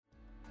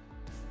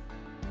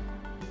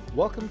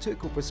Welcome to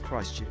Equippers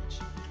Christchurch.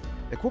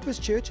 Equippers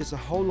Church is a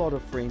whole lot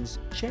of friends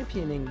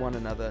championing one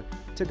another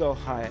to go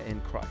higher in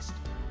Christ.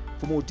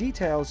 For more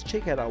details,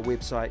 check out our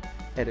website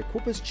at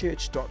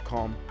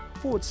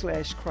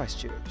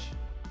equipperschurch.com/Christchurch.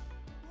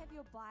 Have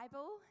your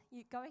Bible,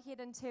 you go ahead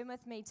and turn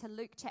with me to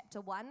Luke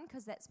chapter 1,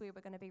 because that's where we're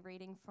going to be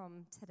reading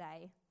from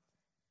today.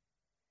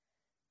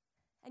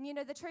 And you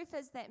know, the truth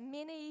is that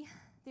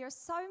there are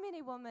so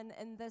many women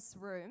in this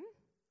room,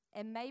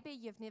 and maybe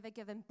you've never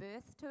given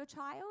birth to a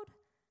child,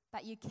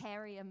 but you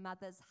carry a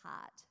mother's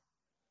heart.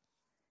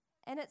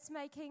 And it's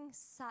making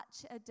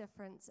such a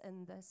difference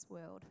in this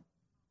world.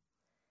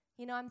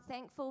 You know, I'm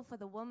thankful for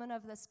the women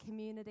of this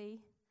community,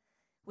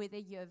 whether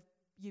you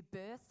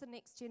birth the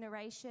next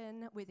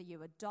generation, whether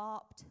you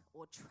adopt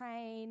or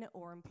train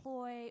or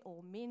employ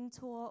or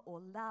mentor or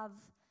love,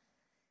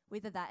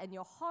 whether they're in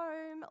your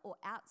home or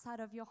outside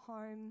of your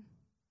home.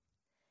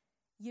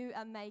 You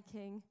are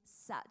making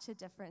such a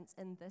difference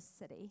in this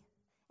city,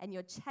 and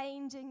you're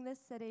changing this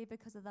city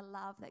because of the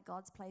love that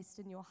God's placed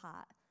in your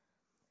heart.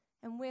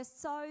 And we're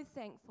so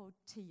thankful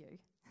to you.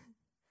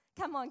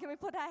 Come on, can we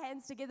put our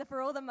hands together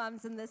for all the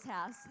mums in this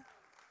house?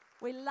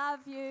 We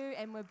love you,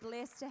 and we're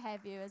blessed to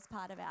have you as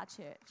part of our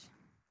church.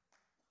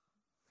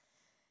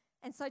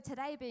 And so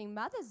today, being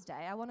Mother's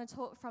Day, I want to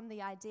talk from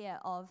the idea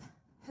of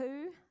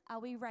who are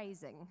we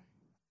raising?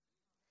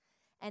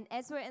 And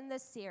as we're in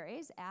this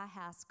series, Our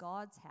House,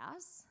 God's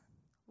House,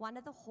 one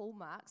of the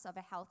hallmarks of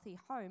a healthy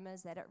home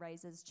is that it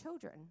raises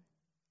children.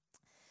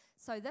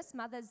 So this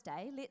Mother's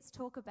Day, let's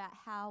talk about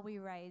how we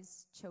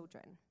raise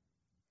children.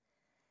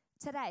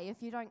 Today,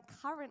 if you don't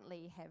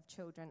currently have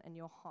children in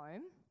your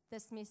home,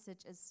 this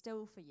message is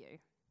still for you.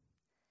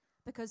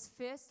 Because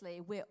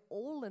firstly, we're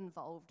all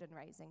involved in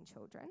raising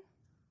children.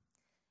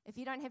 If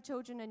you don't have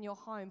children in your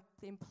home,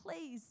 then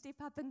please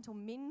step up into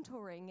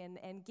mentoring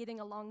and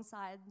getting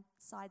alongside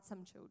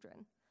some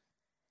children.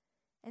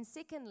 And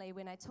secondly,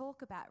 when I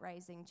talk about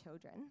raising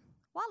children,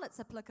 while it's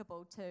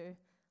applicable to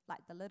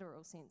like the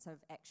literal sense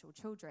of actual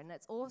children,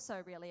 it's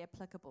also really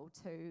applicable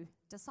to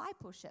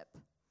discipleship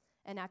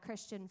in our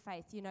Christian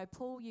faith. You know,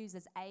 Paul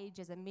uses age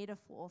as a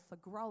metaphor for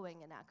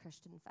growing in our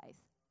Christian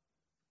faith.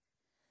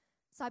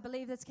 So I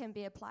believe this can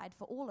be applied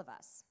for all of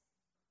us,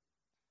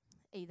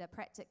 either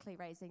practically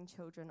raising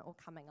children or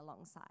coming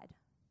alongside.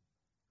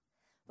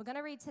 We're going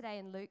to read today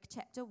in Luke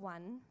chapter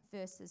 1,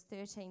 verses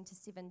 13 to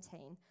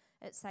 17.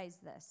 It says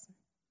this: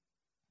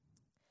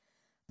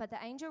 "But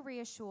the angel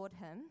reassured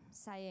him,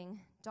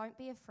 saying, 'Don't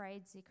be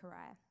afraid,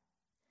 Zechariah.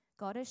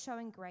 God is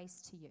showing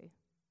grace to you.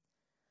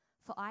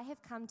 For I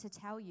have come to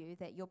tell you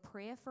that your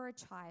prayer for a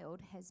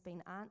child has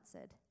been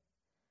answered.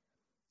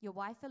 Your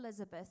wife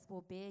Elizabeth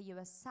will bear you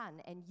a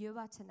son, and you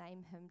are to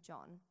name him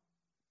John.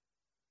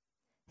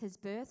 His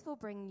birth will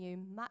bring you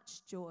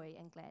much joy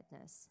and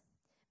gladness.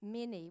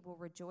 Many will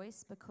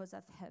rejoice because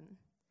of him.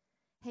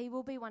 He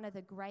will be one of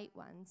the great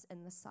ones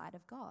in the sight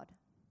of God.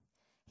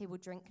 He will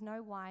drink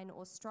no wine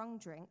or strong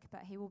drink,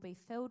 but he will be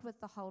filled with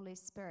the Holy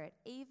Spirit,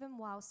 even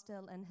while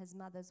still in his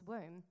mother's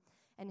womb.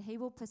 And he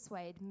will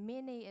persuade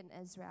many in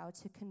Israel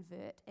to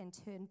convert and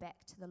turn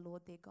back to the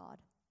Lord their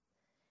God.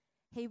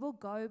 He will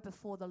go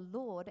before the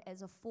Lord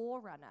as a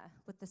forerunner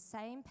with the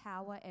same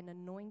power and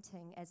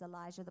anointing as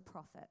Elijah the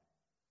prophet.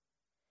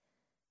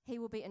 He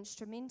will be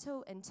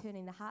instrumental in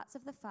turning the hearts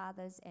of the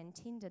fathers and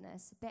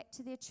tenderness back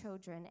to their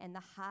children, and the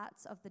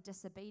hearts of the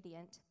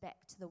disobedient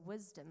back to the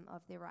wisdom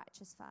of their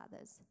righteous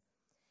fathers.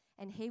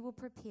 And he will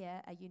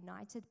prepare a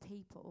united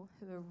people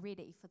who are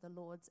ready for the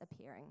Lord's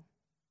appearing.'"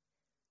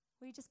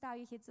 Will you just bow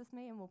your heads with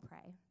me and we'll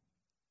pray?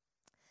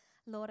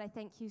 Lord, I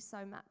thank you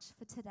so much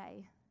for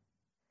today.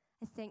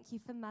 I thank you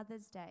for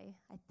Mother's Day.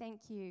 I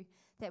thank you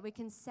that we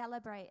can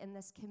celebrate in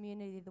this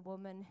community the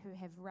women who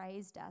have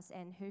raised us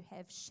and who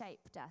have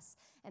shaped us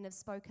and have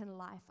spoken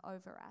life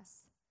over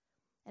us.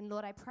 And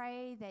Lord, I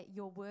pray that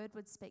your word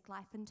would speak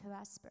life into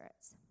our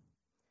spirits.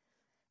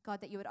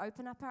 God, that you would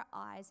open up our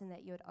eyes and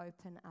that you would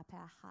open up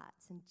our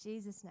hearts. In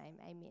Jesus' name,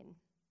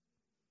 amen.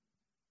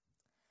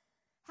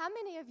 How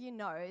many of you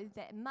know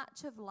that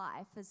much of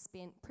life is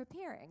spent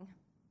preparing?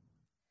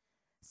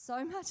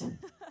 So much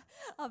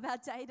of our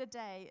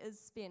day-to-day is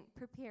spent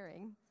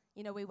preparing.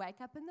 You know, we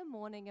wake up in the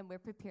morning and we're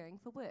preparing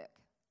for work.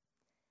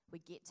 We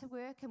get to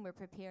work and we're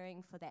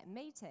preparing for that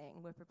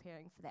meeting. We're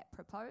preparing for that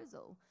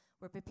proposal.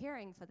 We're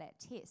preparing for that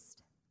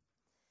test.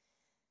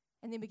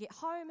 And then we get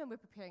home and we're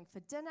preparing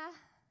for dinner.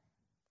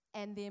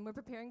 And then we're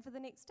preparing for the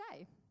next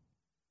day.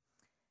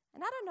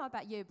 And I don't know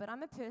about you, but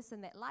I'm a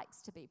person that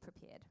likes to be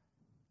prepared.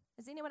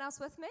 Is anyone else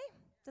with me?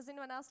 Does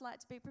anyone else like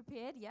to be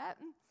prepared? Yeah.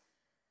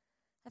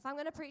 If I'm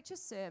going to preach a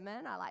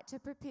sermon, I like to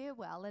prepare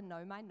well and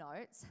know my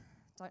notes.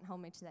 Don't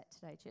hold me to that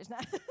today, church. No.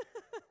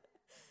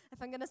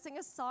 If I'm going to sing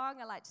a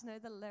song, I like to know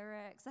the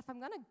lyrics. If I'm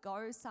going to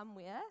go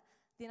somewhere,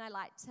 then I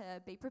like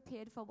to be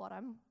prepared for what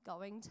I'm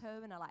going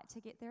to, and I like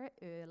to get there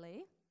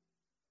early.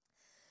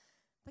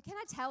 But can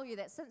I tell you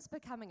that since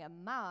becoming a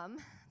mum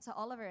to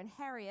Oliver and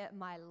Harriet,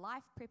 my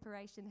life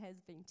preparation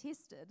has been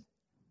tested.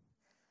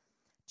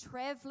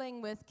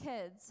 Traveling with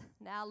kids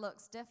now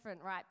looks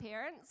different, right,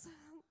 parents?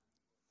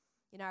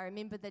 I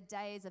remember the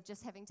days of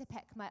just having to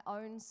pack my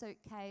own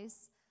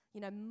suitcase,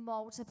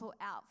 multiple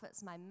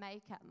outfits, my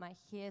makeup, my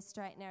hair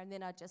straightener, and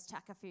then I'd just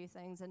chuck a few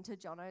things into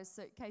Jono's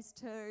suitcase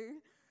too.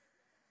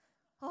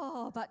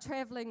 Oh, but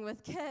traveling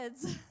with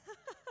kids.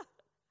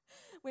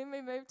 When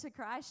we moved to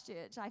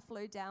Christchurch, I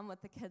flew down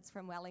with the kids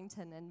from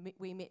Wellington, and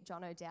we met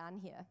Jono down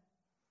here.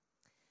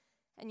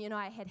 And,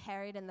 I had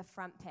Harriet in the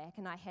front pack,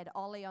 and I had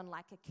Ollie on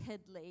like a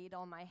kid lead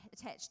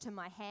attached to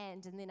my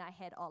hand, and then I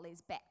had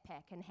Ollie's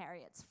backpack and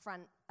Harriet's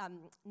front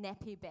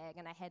nappy bag,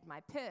 and I had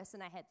my purse,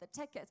 and I had the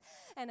tickets,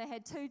 and I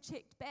had 2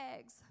 checked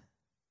bags.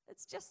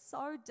 It's just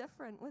so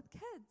different with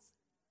kids.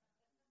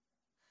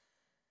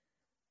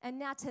 And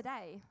now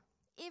today,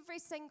 every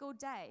single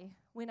day,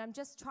 when I'm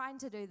just trying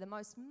to do the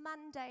most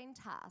mundane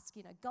task,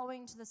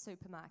 going to the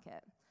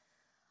supermarket,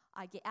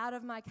 I get out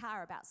of my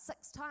car about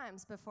 6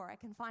 times before I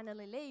can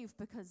finally leave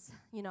because,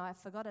 I've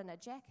forgotten a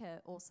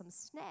jacket or some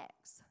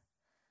snacks.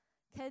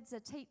 Kids are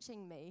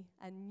teaching me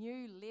a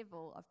new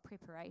level of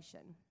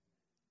preparation.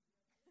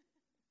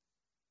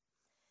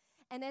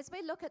 And as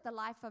we look at the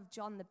life of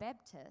John the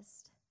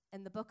Baptist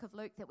in the book of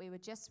Luke that we were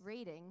just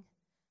reading,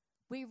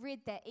 we read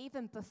that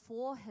even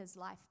before his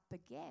life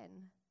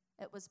began,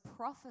 it was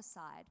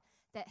prophesied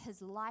that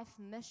his life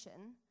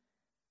mission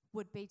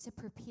would be to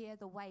prepare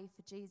the way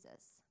for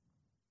Jesus.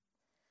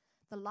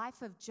 The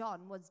life of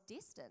John was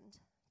destined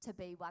to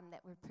be one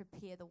that would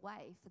prepare the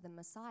way for the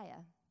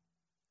Messiah.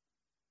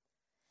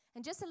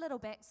 And just a little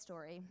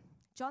backstory,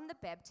 John the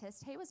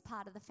Baptist, he was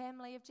part of the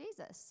family of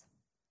Jesus.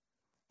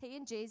 He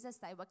and Jesus,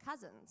 they were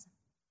cousins.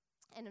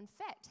 And in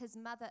fact, his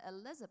mother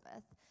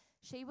Elizabeth,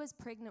 she was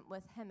pregnant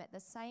with him at the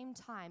same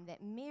time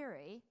that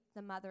Mary,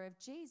 the mother of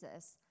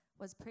Jesus,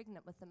 was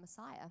pregnant with the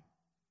Messiah.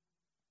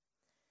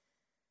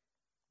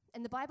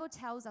 And the Bible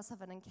tells us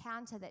of an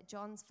encounter that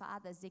John's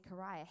father,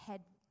 Zechariah,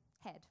 had.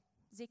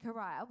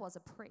 Zechariah was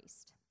a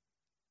priest,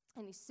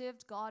 and he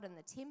served God in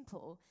the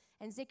temple,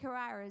 and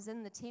Zechariah is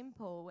in the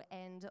temple,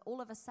 and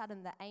all of a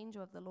sudden the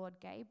angel of the Lord,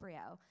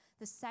 Gabriel,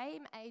 the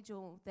same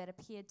angel that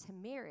appeared to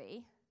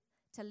Mary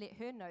to let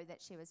her know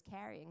that she was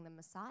carrying the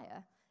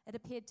Messiah, it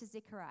appeared to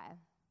Zechariah.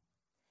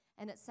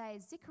 And it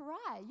says,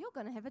 Zechariah, you're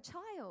going to have a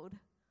child.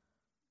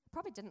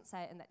 Probably didn't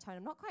say it in that tone.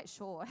 I'm not quite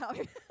sure how.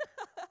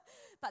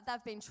 But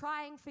they've been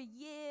trying for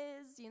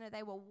years.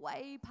 They were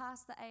way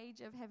past the age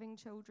of having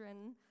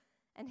children.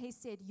 And he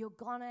said, you're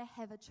going to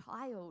have a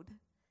child.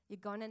 You're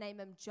going to name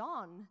him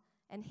John,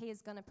 and he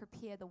is going to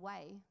prepare the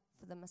way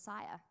for the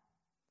Messiah.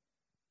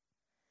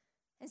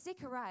 And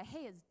Zechariah, he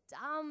is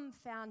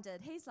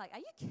dumbfounded. He's like, are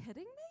you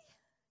kidding me?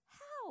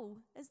 How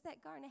is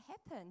that going to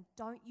happen?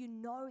 Don't you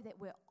know that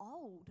we're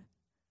old?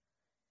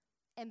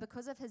 And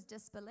because of his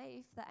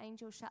disbelief, the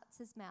angel shuts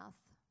his mouth.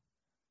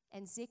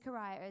 And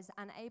Zechariah is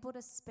unable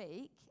to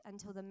speak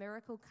until the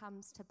miracle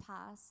comes to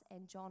pass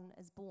and John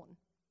is born.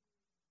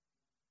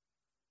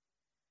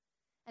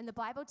 And the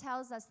Bible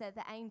tells us that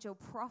the angel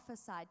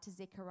prophesied to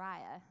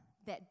Zechariah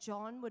that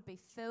John would be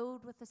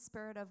filled with the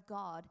Spirit of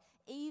God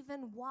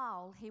even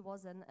while he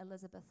was in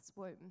Elizabeth's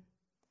womb.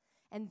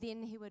 And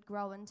then he would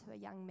grow into a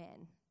young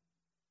man.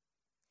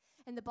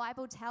 And the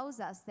Bible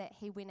tells us that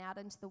he went out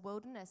into the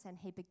wilderness and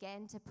he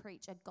began to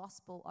preach a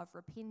gospel of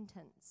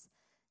repentance.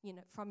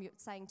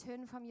 Saying,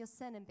 turn from your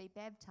sin and be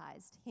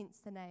baptized, hence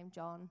the name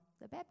John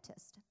the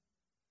Baptist.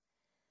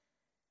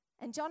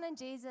 And John and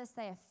Jesus,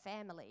 they are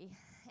family.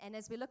 And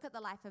as we look at the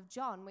life of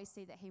John, we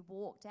see that he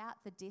walked out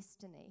the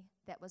destiny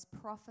that was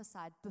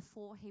prophesied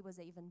before he was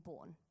even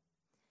born.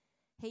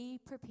 He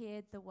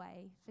prepared the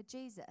way for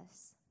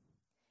Jesus.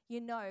 We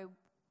know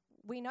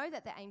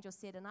that the angel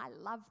said, and I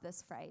love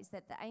this phrase,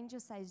 that the angel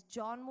says,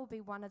 John will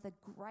be one of the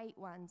great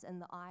ones in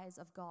the eyes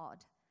of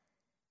God.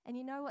 And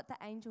you know what the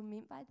angel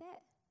meant by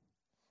that?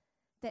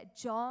 That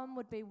John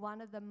would be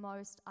one of the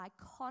most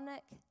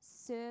iconic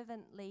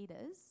servant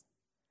leaders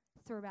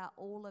throughout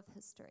all of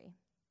history.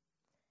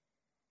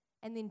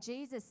 And then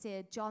Jesus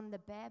said John the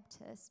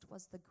Baptist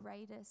was the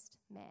greatest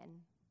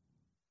man.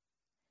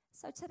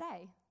 So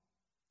today,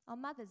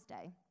 on Mother's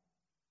Day,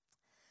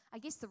 I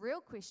guess the real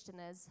question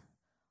is,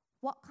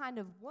 what kind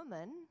of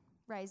woman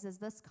raises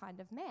this kind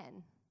of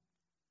man?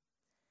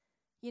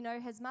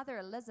 His mother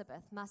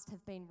Elizabeth must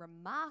have been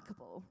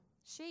remarkable.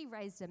 She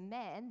raised a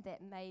man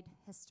that made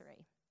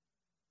history.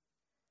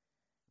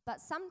 But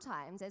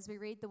sometimes, as we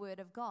read the Word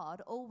of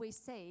God, all we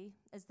see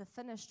is the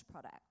finished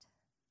product.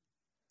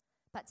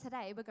 But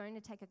today, we're going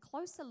to take a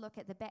closer look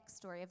at the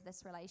backstory of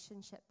this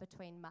relationship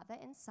between mother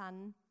and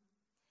son,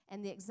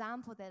 and the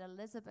example that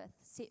Elizabeth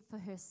set for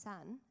her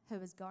son, who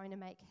is going to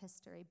make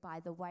history by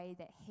the way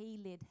that he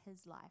led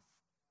his life.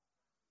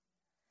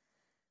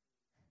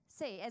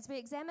 See, as we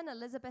examine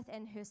Elizabeth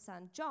and her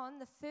son John,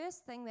 the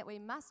first thing that we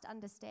must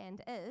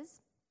understand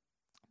is,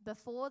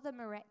 before the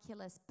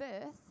miraculous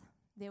birth,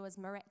 there was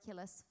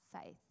miraculous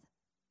faith.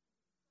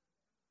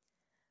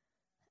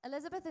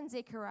 Elizabeth and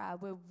Zechariah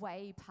were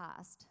way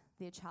past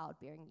their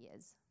childbearing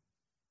years.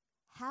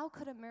 How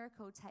could a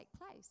miracle take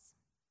place?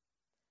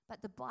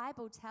 But the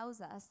Bible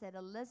tells us that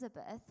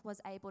Elizabeth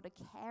was able to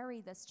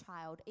carry this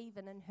child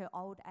even in her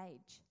old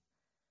age.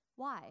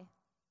 Why?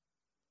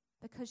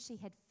 because she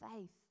had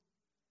faith.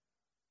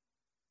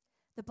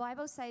 The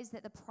Bible says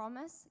that the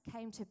promise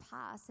came to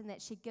pass and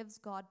that she gives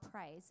God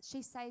praise.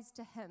 She says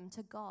to him,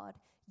 to God,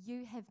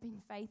 you have been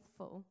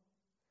faithful.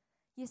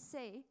 You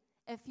see,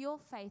 if you're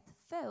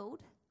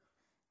faith-filled,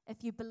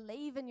 if you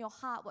believe in your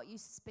heart what you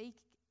speak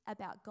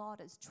about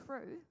God is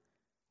true,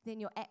 then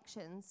your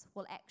actions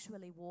will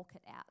actually walk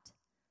it out.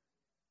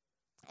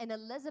 And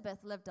Elizabeth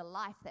lived a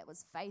life that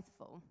was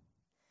faithful.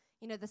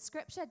 You know, the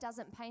scripture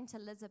doesn't paint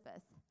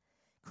Elizabeth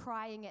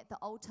crying at the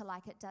altar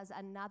like it does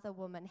another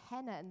woman,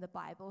 Hannah, in the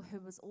Bible, who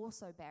was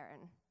also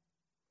barren.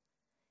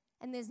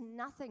 And there's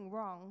nothing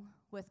wrong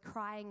with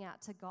crying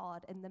out to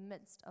God in the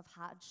midst of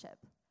hardship.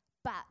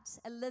 But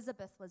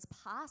Elizabeth was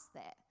past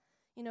that.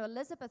 You know,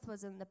 Elizabeth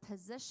was in the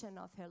position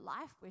of her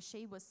life where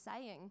she was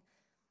saying,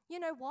 you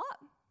know what?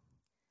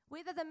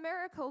 Whether the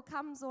miracle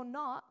comes or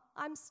not,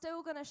 I'm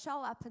still going to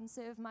show up and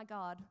serve my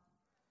God.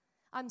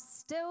 I'm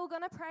still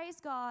going to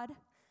praise God.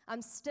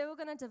 I'm still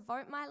going to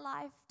devote my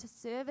life to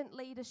servant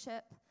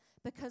leadership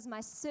because my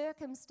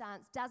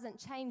circumstance doesn't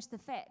change the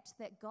fact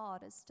that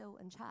God is still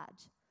in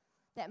charge,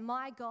 that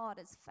my God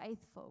is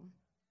faithful.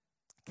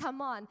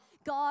 Come on,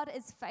 God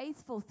is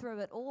faithful through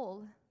it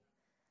all.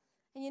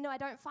 And you know, I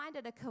don't find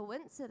it a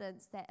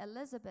coincidence that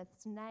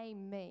Elizabeth's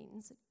name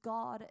means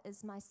God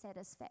is my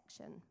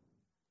satisfaction,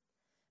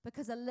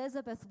 because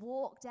Elizabeth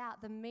walked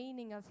out the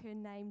meaning of her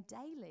name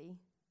daily.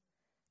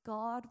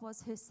 God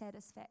was her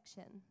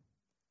satisfaction.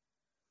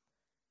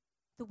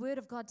 The word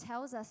of God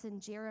tells us in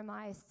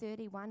Jeremiah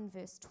 31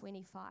 verse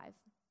 25,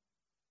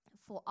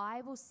 for I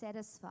will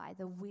satisfy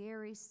the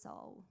weary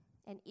soul,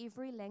 and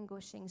every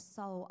languishing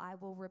soul I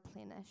will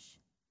replenish.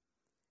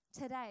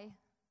 Today,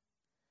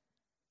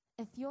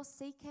 if you're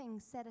seeking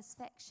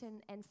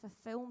satisfaction and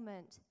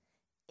fulfillment,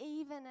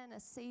 even in a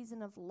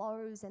season of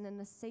lows and in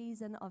a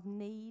season of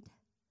need,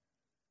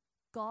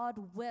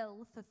 God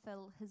will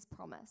fulfill his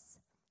promise.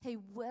 He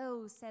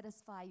will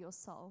satisfy your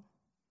soul.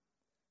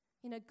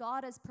 You know,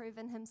 God has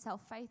proven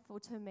himself faithful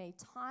to me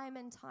time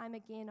and time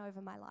again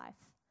over my life,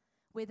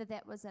 whether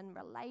that was in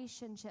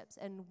relationships,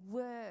 in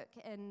work,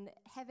 in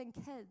having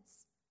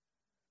kids.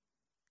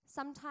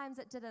 Sometimes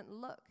it didn't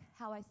look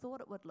how I thought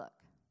it would look.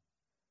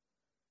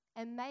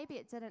 And maybe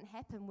it didn't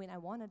happen when I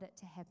wanted it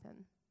to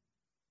happen.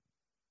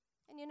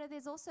 And you know,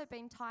 there's also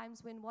been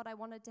times when what I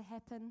wanted to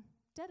happen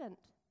didn't.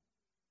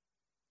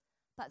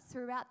 But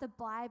throughout the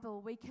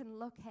Bible, we can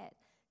look at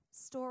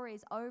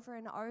stories over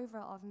and over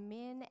of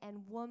men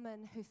and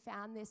women who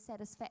found their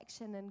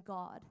satisfaction in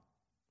God.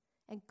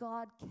 And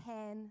God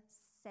can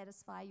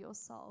satisfy your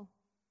soul.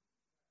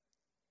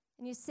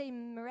 And you see,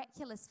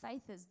 miraculous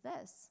faith is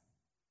this,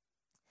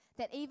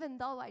 that even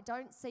though I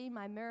don't see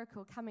my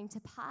miracle coming to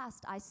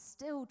pass, I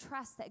still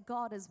trust that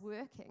God is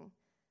working.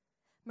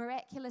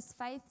 Miraculous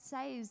faith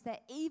says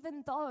that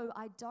even though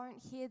I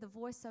don't hear the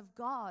voice of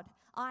God,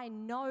 I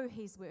know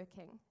he's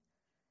working.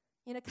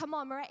 You know, come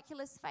on,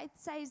 miraculous faith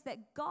says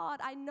that God,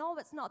 I know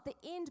it's not the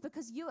end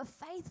because you are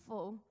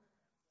faithful.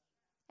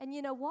 And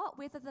you know what?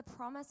 Whether the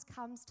promise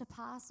comes to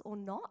pass or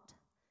not,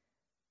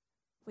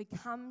 we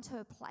come to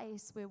a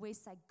place where we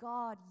say,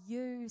 God,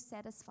 you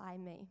satisfy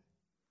me.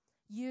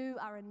 You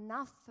are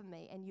enough for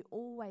me, and you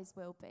always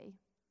will be.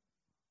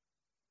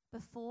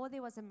 Before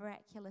there was a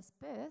miraculous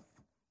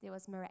birth, there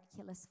was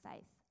miraculous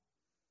faith.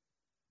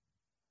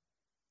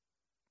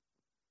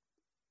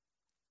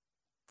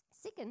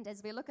 Second,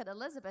 as we look at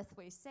Elizabeth,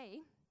 we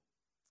see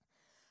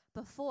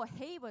before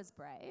he was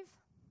brave,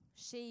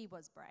 she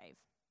was brave.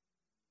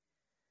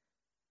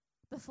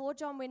 Before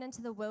John went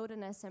into the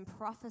wilderness and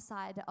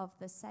prophesied of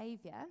the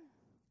Savior,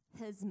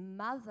 his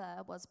mother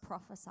was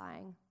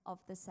prophesying of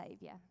the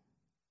Savior.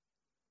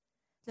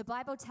 The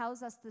Bible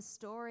tells us the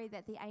story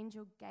that the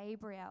angel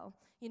Gabriel,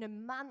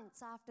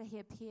 months after he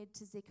appeared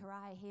to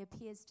Zechariah, he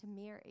appears to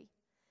Mary,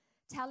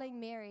 telling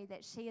Mary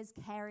that she is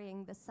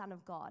carrying the Son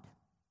of God.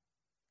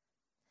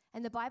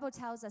 And the Bible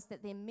tells us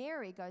that then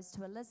Mary goes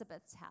to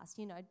Elizabeth's house,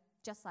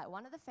 just like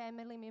one of the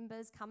family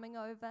members coming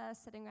over,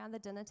 sitting around the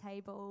dinner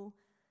table.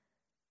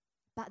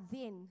 But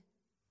then,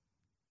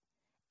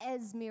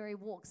 as Mary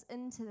walks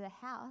into the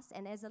house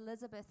and as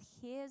Elizabeth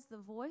hears the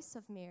voice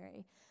of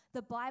Mary,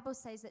 the Bible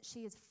says that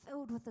she is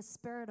filled with the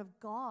Spirit of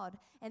God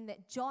and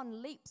that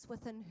John leaps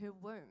within her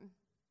womb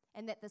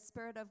and that the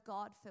Spirit of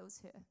God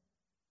fills her.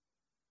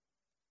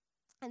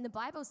 And the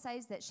Bible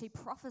says that she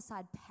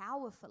prophesied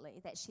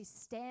powerfully, that she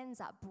stands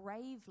up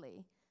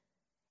bravely,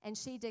 and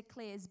she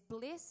declares,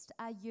 "Blessed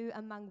are you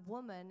among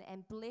women,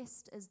 and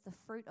blessed is the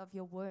fruit of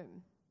your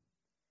womb."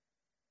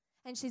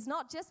 And she's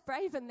not just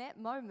brave in that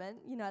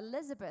moment.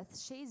 Elizabeth,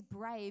 she's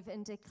brave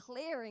in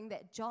declaring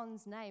that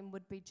John's name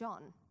would be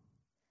John.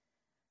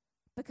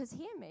 Because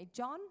hear me,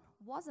 John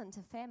wasn't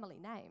a family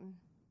name.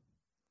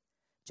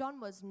 John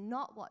was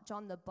not what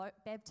John the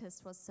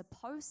Baptist was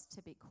supposed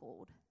to be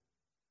called.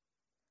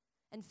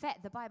 In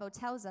fact, the Bible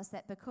tells us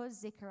that because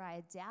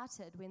Zechariah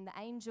doubted when the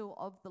angel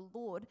of the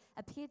Lord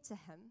appeared to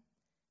him,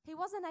 he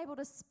wasn't able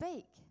to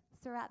speak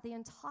throughout the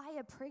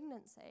entire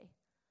pregnancy.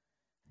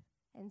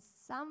 And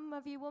some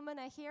of you women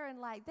are here and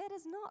like, that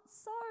is not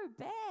so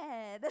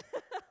bad.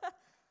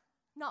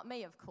 Not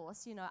me, of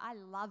course. You know, I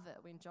love it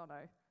when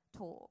Jono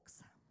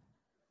talks.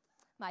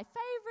 My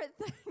favorite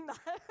thing.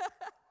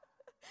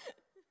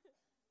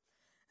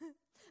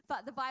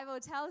 But the Bible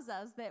tells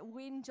us that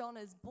when John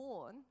is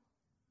born,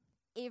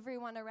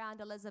 everyone around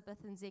Elizabeth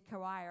and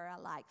Zechariah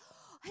are like,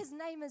 oh, his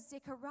name is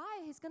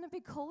Zechariah. He's going to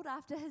be called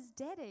after his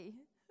daddy.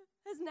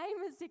 His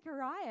name is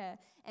Zechariah.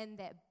 And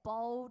that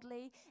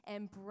boldly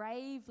and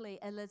bravely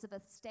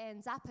Elizabeth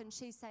stands up and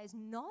she says,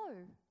 no,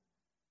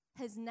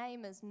 his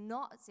name is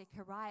not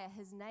Zechariah.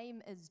 His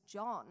name is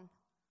John.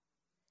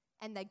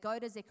 And they go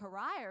to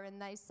Zechariah and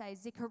they say,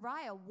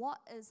 Zechariah, what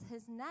is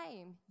his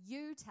name?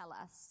 You tell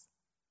us.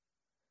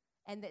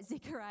 And that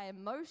Zechariah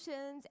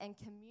motions and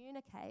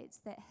communicates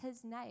that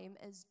his name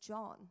is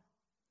John.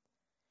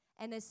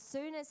 And as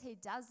soon as he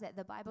does that,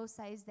 the Bible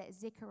says that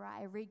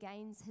Zechariah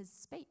regains his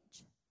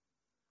speech.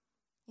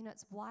 You know,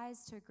 it's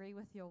wise to agree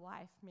with your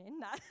wife, men.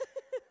 No.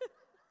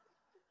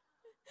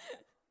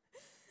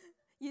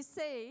 You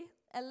see,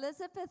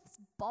 Elizabeth's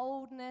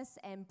boldness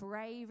and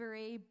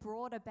bravery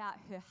brought about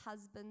her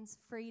husband's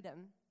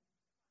freedom.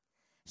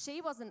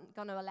 She wasn't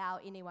going to allow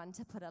anyone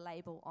to put a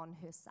label on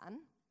her son.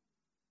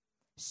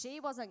 She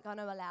wasn't going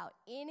to allow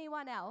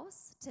anyone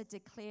else to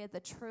declare the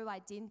true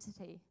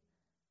identity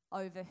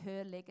over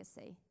her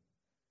legacy.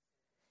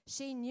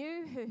 She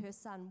knew who her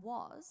son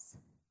was,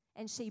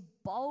 and she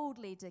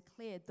boldly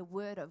declared the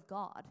word of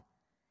God.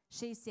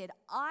 She said,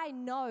 I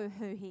know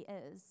who he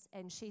is,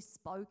 and she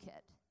spoke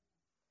it.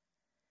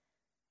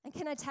 And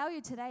can I tell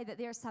you today that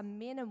there are some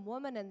men and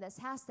women in this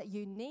house that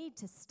you need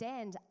to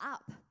stand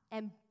up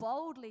and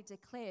boldly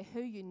declare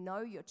who you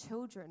know your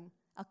children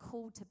are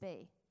called to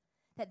be.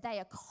 That they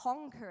are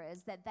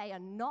conquerors, that they are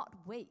not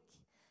weak,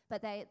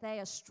 but they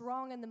are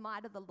strong in the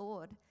might of the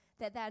Lord,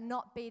 that they are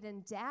not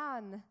beaten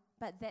down,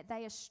 but that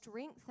they are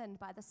strengthened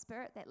by the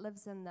Spirit that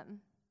lives in them.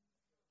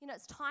 You know,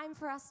 it's time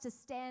for us to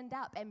stand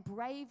up and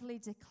bravely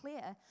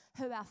declare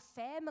who our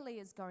family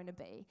is going to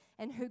be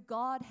and who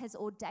God has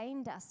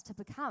ordained us to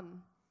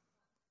become.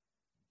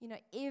 You know,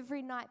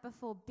 every night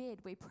before bed,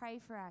 we pray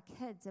for our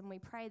kids and we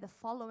pray the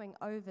following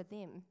over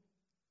them,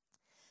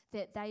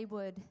 that they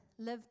would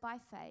live by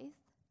faith,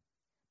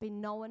 be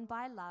known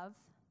by love,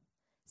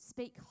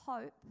 speak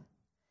hope,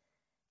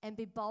 and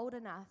be bold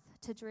enough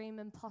to dream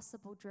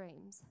impossible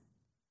dreams.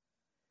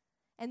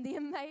 And the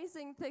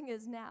amazing thing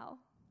is now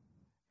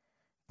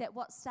that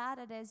what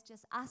started as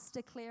just us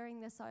declaring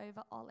this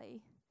over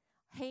Ollie,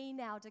 he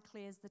now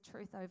declares the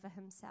truth over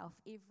himself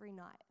every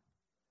night.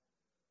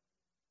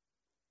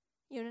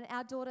 You know,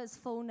 our daughter's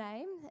full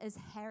name is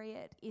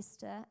Harriet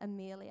Esther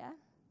Amelia,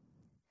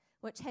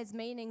 which has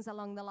meanings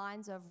along the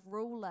lines of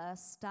ruler,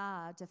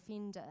 star,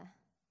 defender.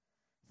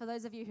 For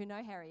those of you who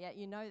know Harriet,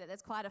 you know that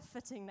that's quite a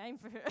fitting name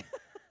for her.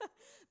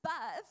 But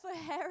for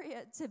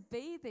Harriet to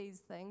be these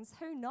things,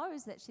 who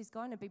knows that she's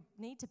going to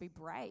need to be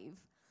brave.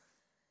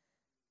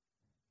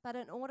 But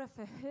in order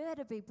for her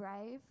to be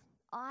brave,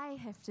 I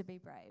have to be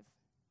brave.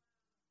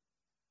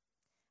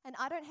 And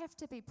I don't have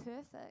to be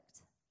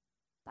perfect,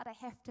 but I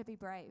have to be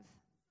brave.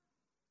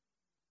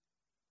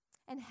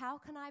 And how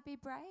can I be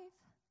brave?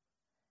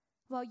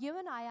 Well, you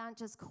and I aren't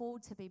just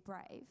called to be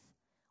brave.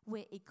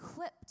 We're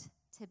equipped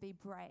to be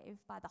brave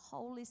by the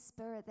Holy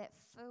Spirit that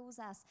fills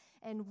us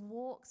and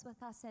walks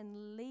with us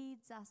and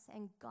leads us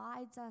and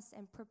guides us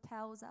and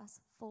propels us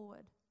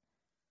forward.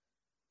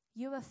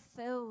 You are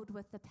filled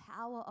with the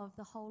power of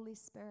the Holy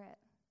Spirit,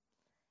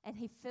 and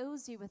he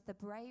fills you with the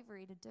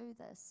bravery to do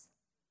this.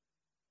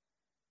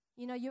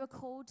 You know, you are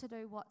called to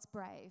do what's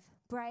brave.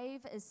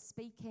 Brave is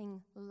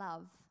speaking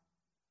love.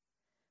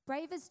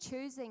 Brave is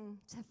choosing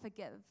to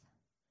forgive,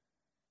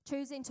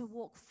 choosing to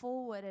walk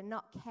forward and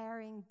not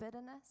carrying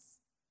bitterness,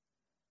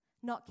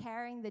 not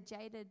carrying the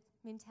jaded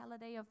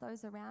mentality of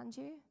those around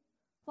you.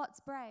 What's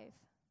brave?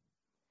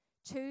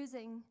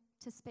 Choosing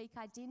to speak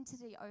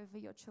identity over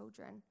your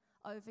children,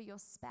 over your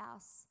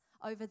spouse,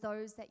 over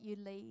those that you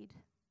lead.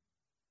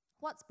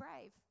 What's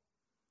brave?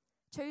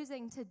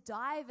 Choosing to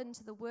dive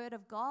into the Word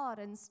of God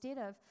instead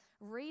of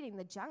reading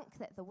the junk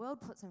that the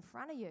world puts in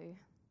front of you.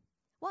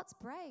 What's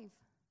brave?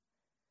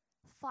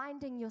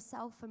 Finding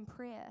yourself in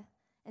prayer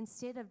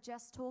instead of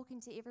just talking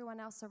to everyone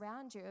else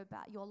around you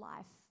about your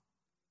life.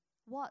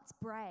 What's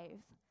brave?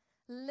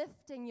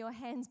 Lifting your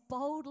hands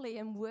boldly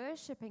and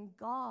worshiping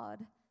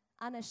God,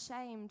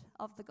 unashamed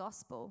of the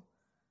gospel.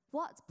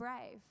 What's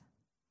brave?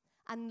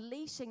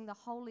 Unleashing the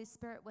Holy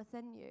Spirit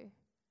within you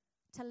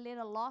to let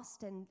a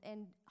lost and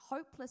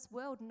hopeless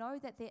world know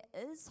that there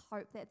is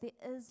hope, that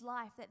there is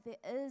life, that there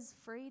is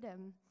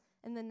freedom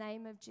in the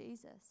name of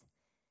Jesus.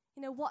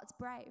 You know, what's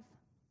brave?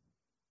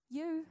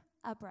 You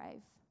are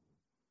brave.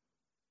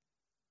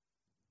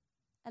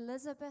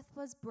 Elizabeth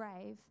was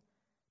brave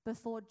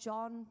before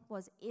John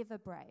was ever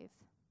brave.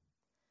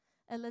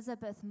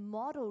 Elizabeth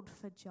modeled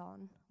for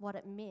John what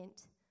it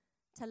meant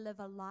to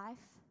live a life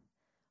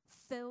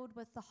filled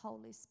with the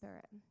Holy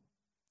Spirit,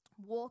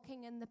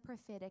 walking in the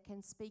prophetic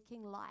and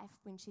speaking life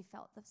when she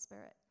felt the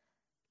Spirit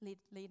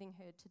leading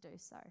her to do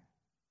so.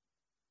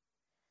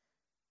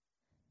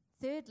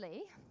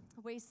 Thirdly,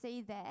 we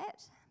see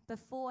that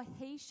before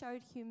he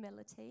showed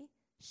humility,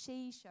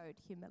 she showed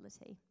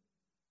humility.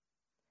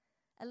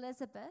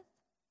 Elizabeth,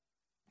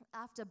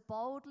 after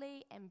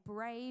boldly and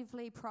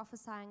bravely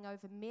prophesying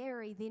over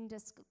Mary,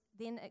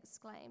 then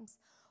exclaims,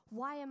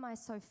 "Why am I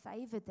so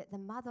favored that the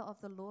mother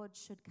of the Lord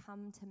should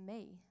come to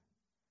me?"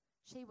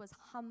 She was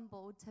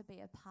humbled to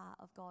be a part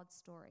of God's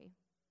story.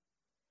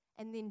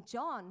 And then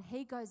John,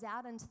 he goes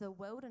out into the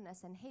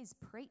wilderness and he's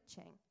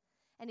preaching.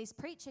 And he's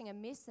preaching a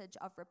message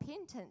of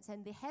repentance,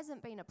 and there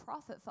hasn't been a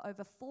prophet for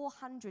over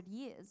 400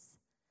 years.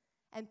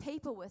 And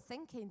people were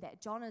thinking that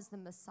John is the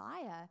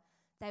Messiah.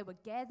 They were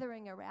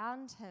gathering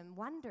around him,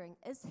 wondering,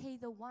 is he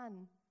the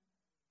one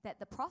that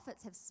the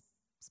prophets have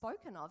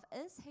spoken of?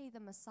 Is he the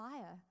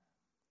Messiah?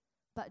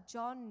 But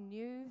John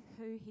knew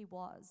who he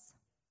was,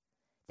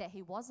 that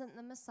he wasn't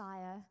the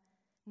Messiah.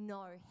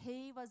 No,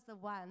 he was the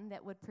one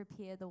that would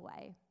prepare the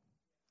way.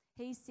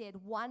 He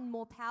said, "One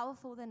more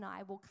powerful than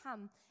I will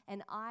come,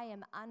 and I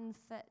am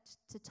unfit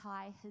to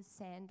tie his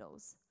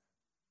sandals."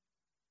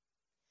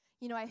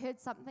 You know, I heard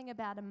something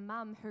about a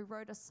mum who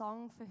wrote a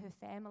song for her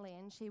family,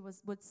 and she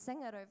would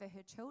sing it over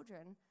her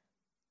children.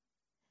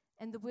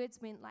 And the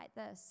words went like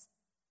this: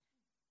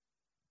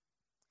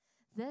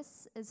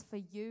 "This is for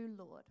you,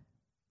 Lord.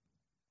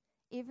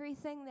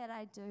 Everything that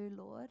I do,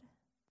 Lord,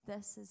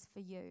 this is for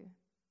you.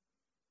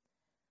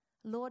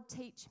 Lord,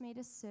 teach me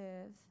to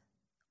serve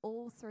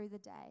all through the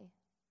day.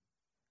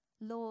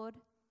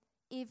 Lord,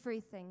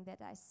 everything that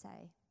I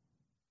say.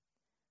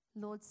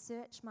 Lord,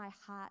 search my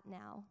heart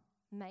now.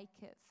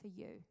 Make it for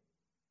you."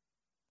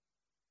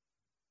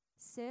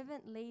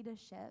 Servant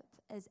leadership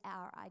is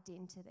our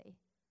identity,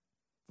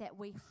 that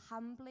we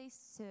humbly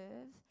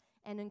serve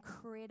an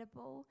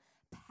incredible,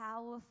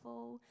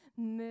 powerful,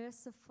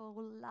 merciful,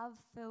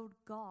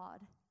 love-filled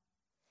God,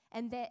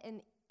 and that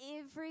in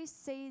every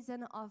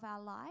season of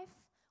our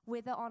life,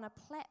 whether on a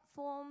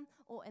platform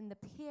or in the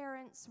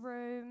parents'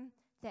 room,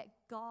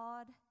 that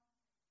God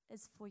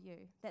is for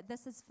you, that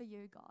this is for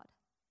you, God.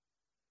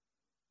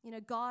 You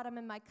know, God, I'm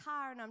in my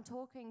car and I'm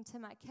talking to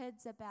my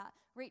kids about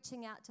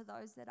reaching out to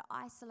those that are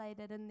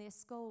isolated in their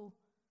school,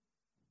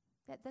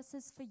 that this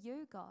is for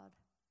you, God.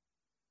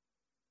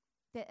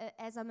 That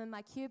as I'm in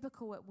my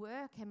cubicle at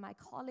work and my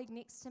colleague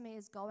next to me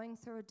is going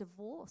through a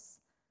divorce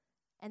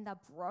and they're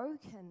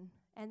broken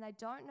and they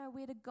don't know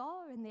where to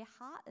go and their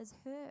heart is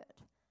hurt,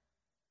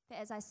 that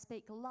as I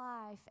speak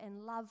life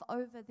and love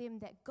over them,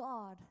 that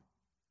God,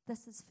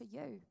 this is for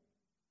you.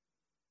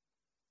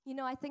 You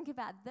know, I think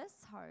about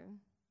this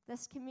home,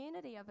 this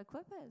community of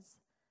equippers,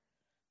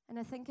 and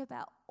I think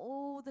about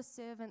all the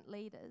servant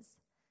leaders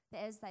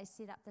that as they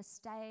set up the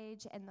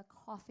stage and the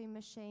coffee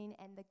machine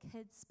and the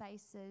kids'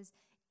 spaces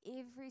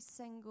every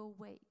single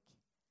week,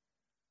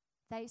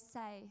 they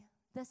say,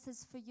 "This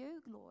is for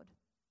you, Lord."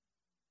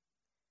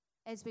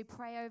 As we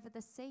pray over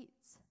the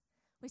seats,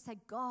 we say,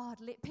 "God,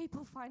 let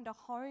people find a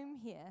home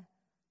here.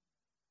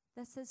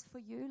 This is for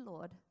you,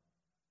 Lord."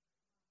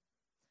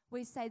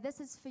 We say, "This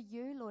is for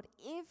you, Lord.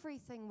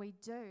 Everything we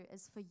do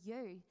is for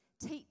you.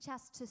 Teach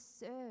us to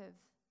serve."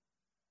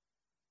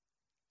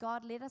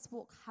 God, let us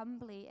walk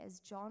humbly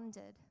as John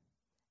did,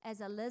 as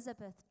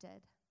Elizabeth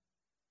did.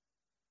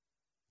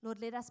 Lord,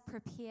 let us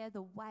prepare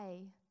the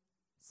way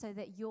so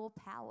that your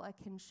power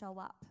can show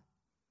up.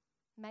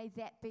 May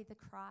that be the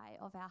cry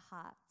of our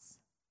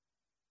hearts.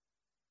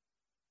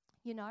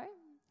 You know,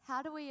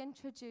 how do we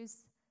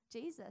introduce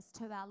Jesus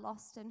to our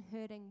lost and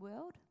hurting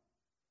world?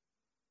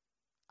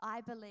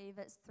 I believe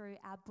it's through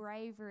our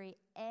bravery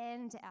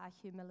and our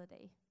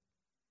humility,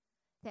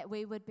 that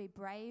we would be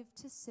brave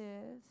to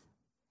serve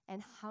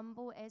and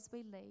humble as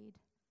we lead,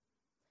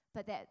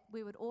 but that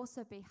we would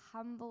also be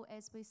humble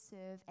as we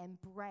serve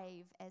and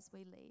brave as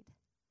we lead.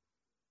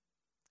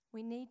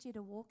 We need you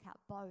to walk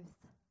out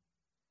both.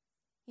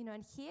 You know,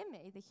 and hear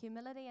me, the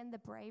humility and the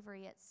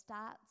bravery, it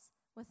starts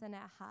within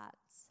our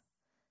hearts.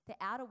 The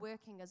outer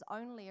working is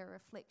only a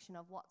reflection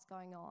of what's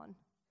going on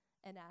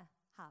in our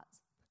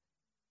hearts.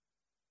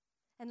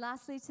 And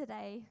lastly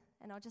today,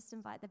 and I'll just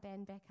invite the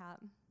band back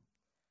up,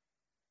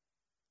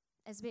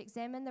 as we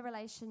examine the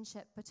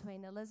relationship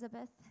between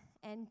Elizabeth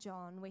and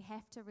John, we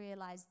have to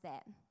realize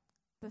that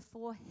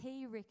before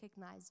he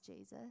recognized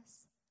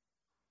Jesus,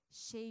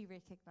 she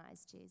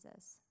recognized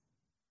Jesus.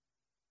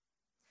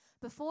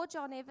 Before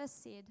John ever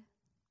said,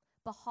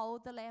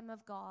 "Behold the Lamb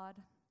of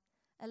God,"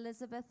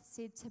 Elizabeth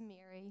said to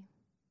Mary,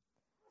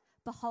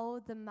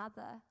 "Behold the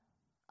mother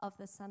of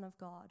the Son of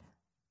God."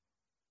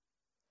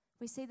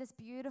 We see this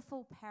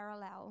beautiful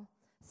parallel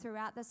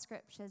throughout the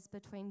scriptures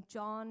between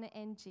John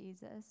and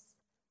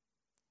Jesus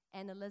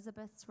and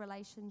Elizabeth's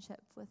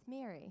relationship with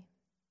Mary.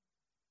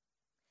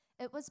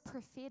 It was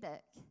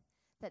prophetic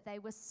that they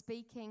were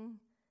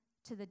speaking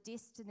to the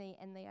destiny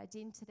and the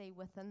identity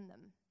within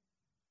them.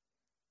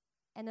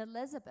 And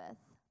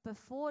Elizabeth,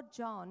 before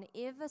John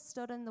ever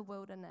stood in the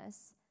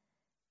wilderness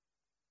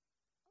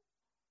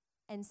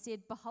and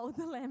said, "Behold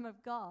the Lamb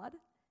of God,"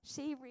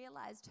 she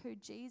realized who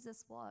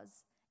Jesus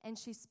was, and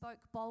she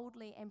spoke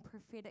boldly and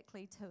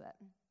prophetically to it.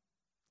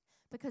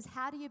 Because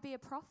how do you be a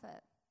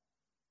prophet?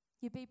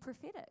 You be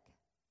prophetic.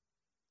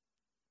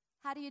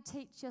 How do you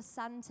teach your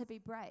son to be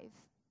brave?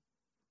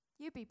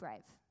 You be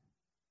brave.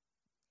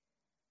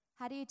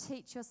 How do you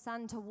teach your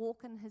son to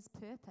walk in his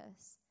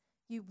purpose?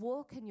 You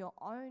walk in your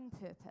own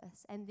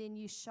purpose, and then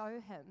you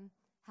show him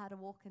how to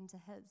walk into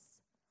his.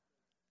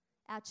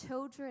 Our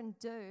children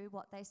do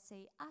what they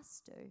see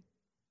us do.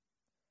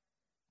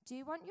 Do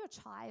you want your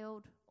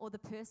child or the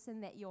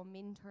person that you're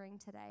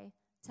mentoring today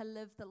to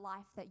live the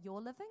life that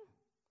you're living?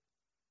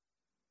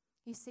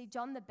 You see,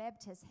 John the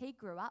Baptist, he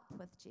grew up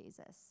with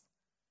Jesus.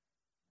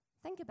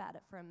 Think about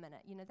it for a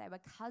minute. You know, they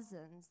were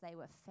cousins, they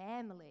were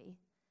family.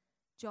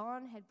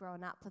 John had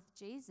grown up with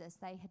Jesus.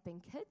 They had been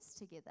kids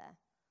together.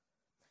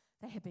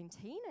 They had been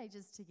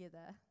teenagers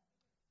together.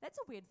 That's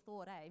a weird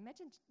thought, eh?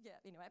 Imagine,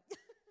 anyway.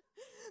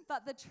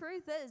 But the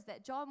truth is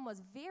that John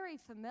was very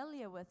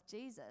familiar with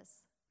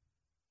Jesus.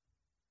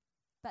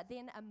 But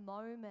then a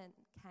moment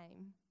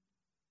came.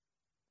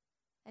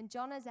 And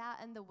John is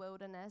out in the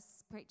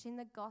wilderness preaching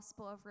the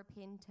gospel of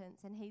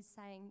repentance, and he's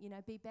saying,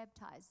 be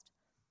baptized.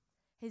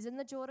 He's in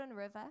the Jordan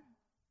River,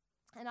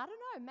 and I don't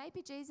know,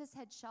 maybe Jesus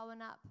had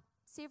shown up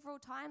several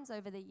times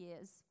over the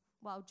years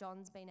while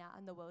John's been out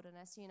in the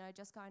wilderness,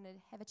 just going to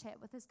have a chat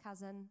with his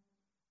cousin.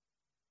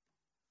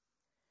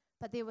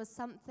 But there was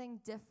something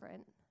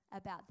different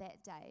about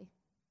that day.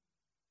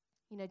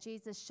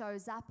 Jesus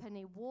shows up and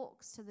he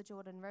walks to the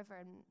Jordan River,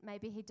 and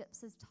maybe he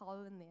dips his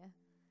toe in there.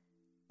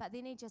 But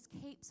then he just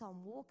keeps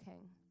on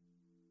walking.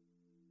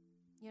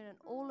 And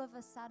all of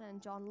a sudden,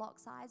 John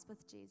locks eyes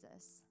with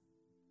Jesus.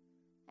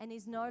 And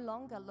he's no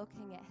longer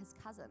looking at his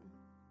cousin,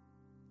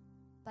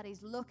 but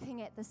he's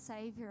looking at the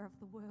Savior of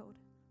the world,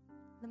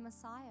 the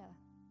Messiah.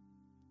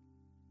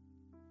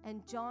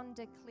 And John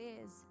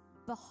declares,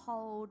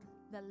 "Behold,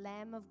 the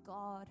Lamb of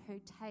God who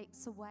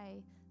takes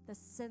away the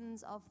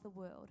sins of the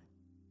world."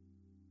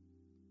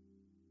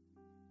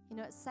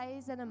 It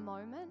says in a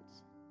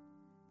moment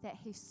that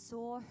he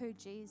saw who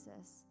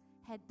Jesus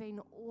had been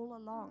all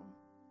along,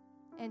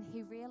 and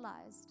he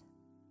realized,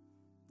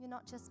 you're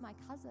not just my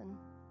cousin.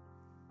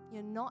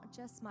 You're not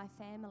just my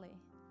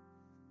family.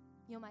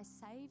 You're my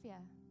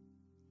Savior.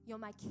 You're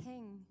my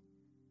King.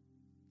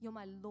 You're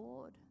my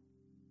Lord.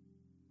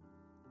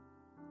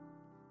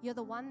 You're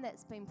the one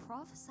that's been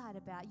prophesied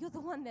about. You're the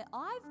one that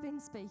I've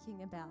been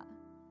speaking about.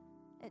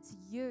 It's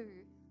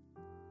you.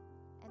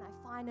 And I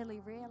finally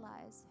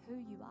realized who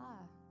you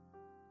are.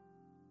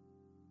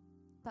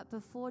 But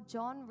before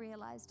John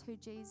realized who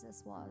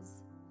Jesus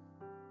was,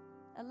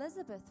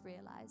 Elizabeth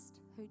realized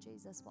who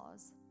Jesus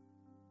was.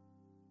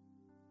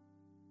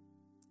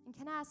 And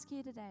can I ask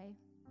you today,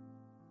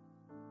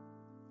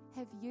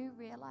 have you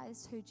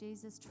realized who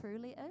Jesus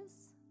truly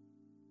is?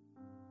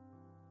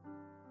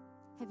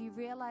 Have you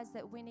realized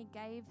that when he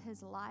gave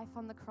his life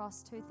on the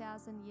cross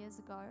 2,000 years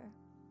ago,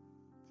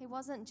 he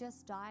wasn't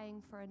just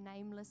dying for a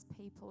nameless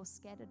people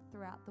scattered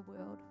throughout the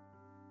world,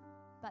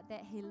 but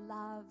that he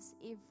loves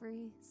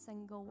every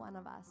single one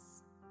of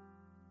us,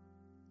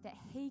 that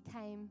he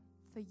came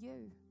for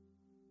you.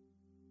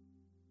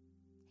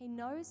 He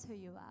knows who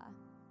you are,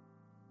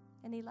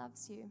 and he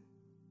loves you.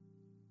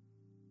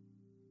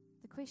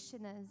 The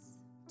question is,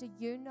 do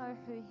you know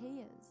who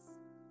he is?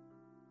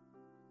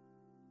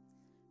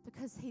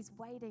 Because he's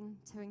waiting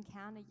to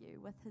encounter you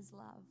with his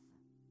love.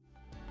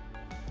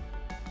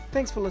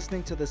 Thanks for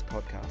listening to this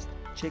podcast.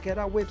 Check out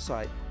our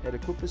website at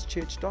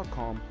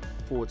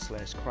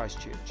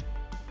equipperschurch.com/Christchurch.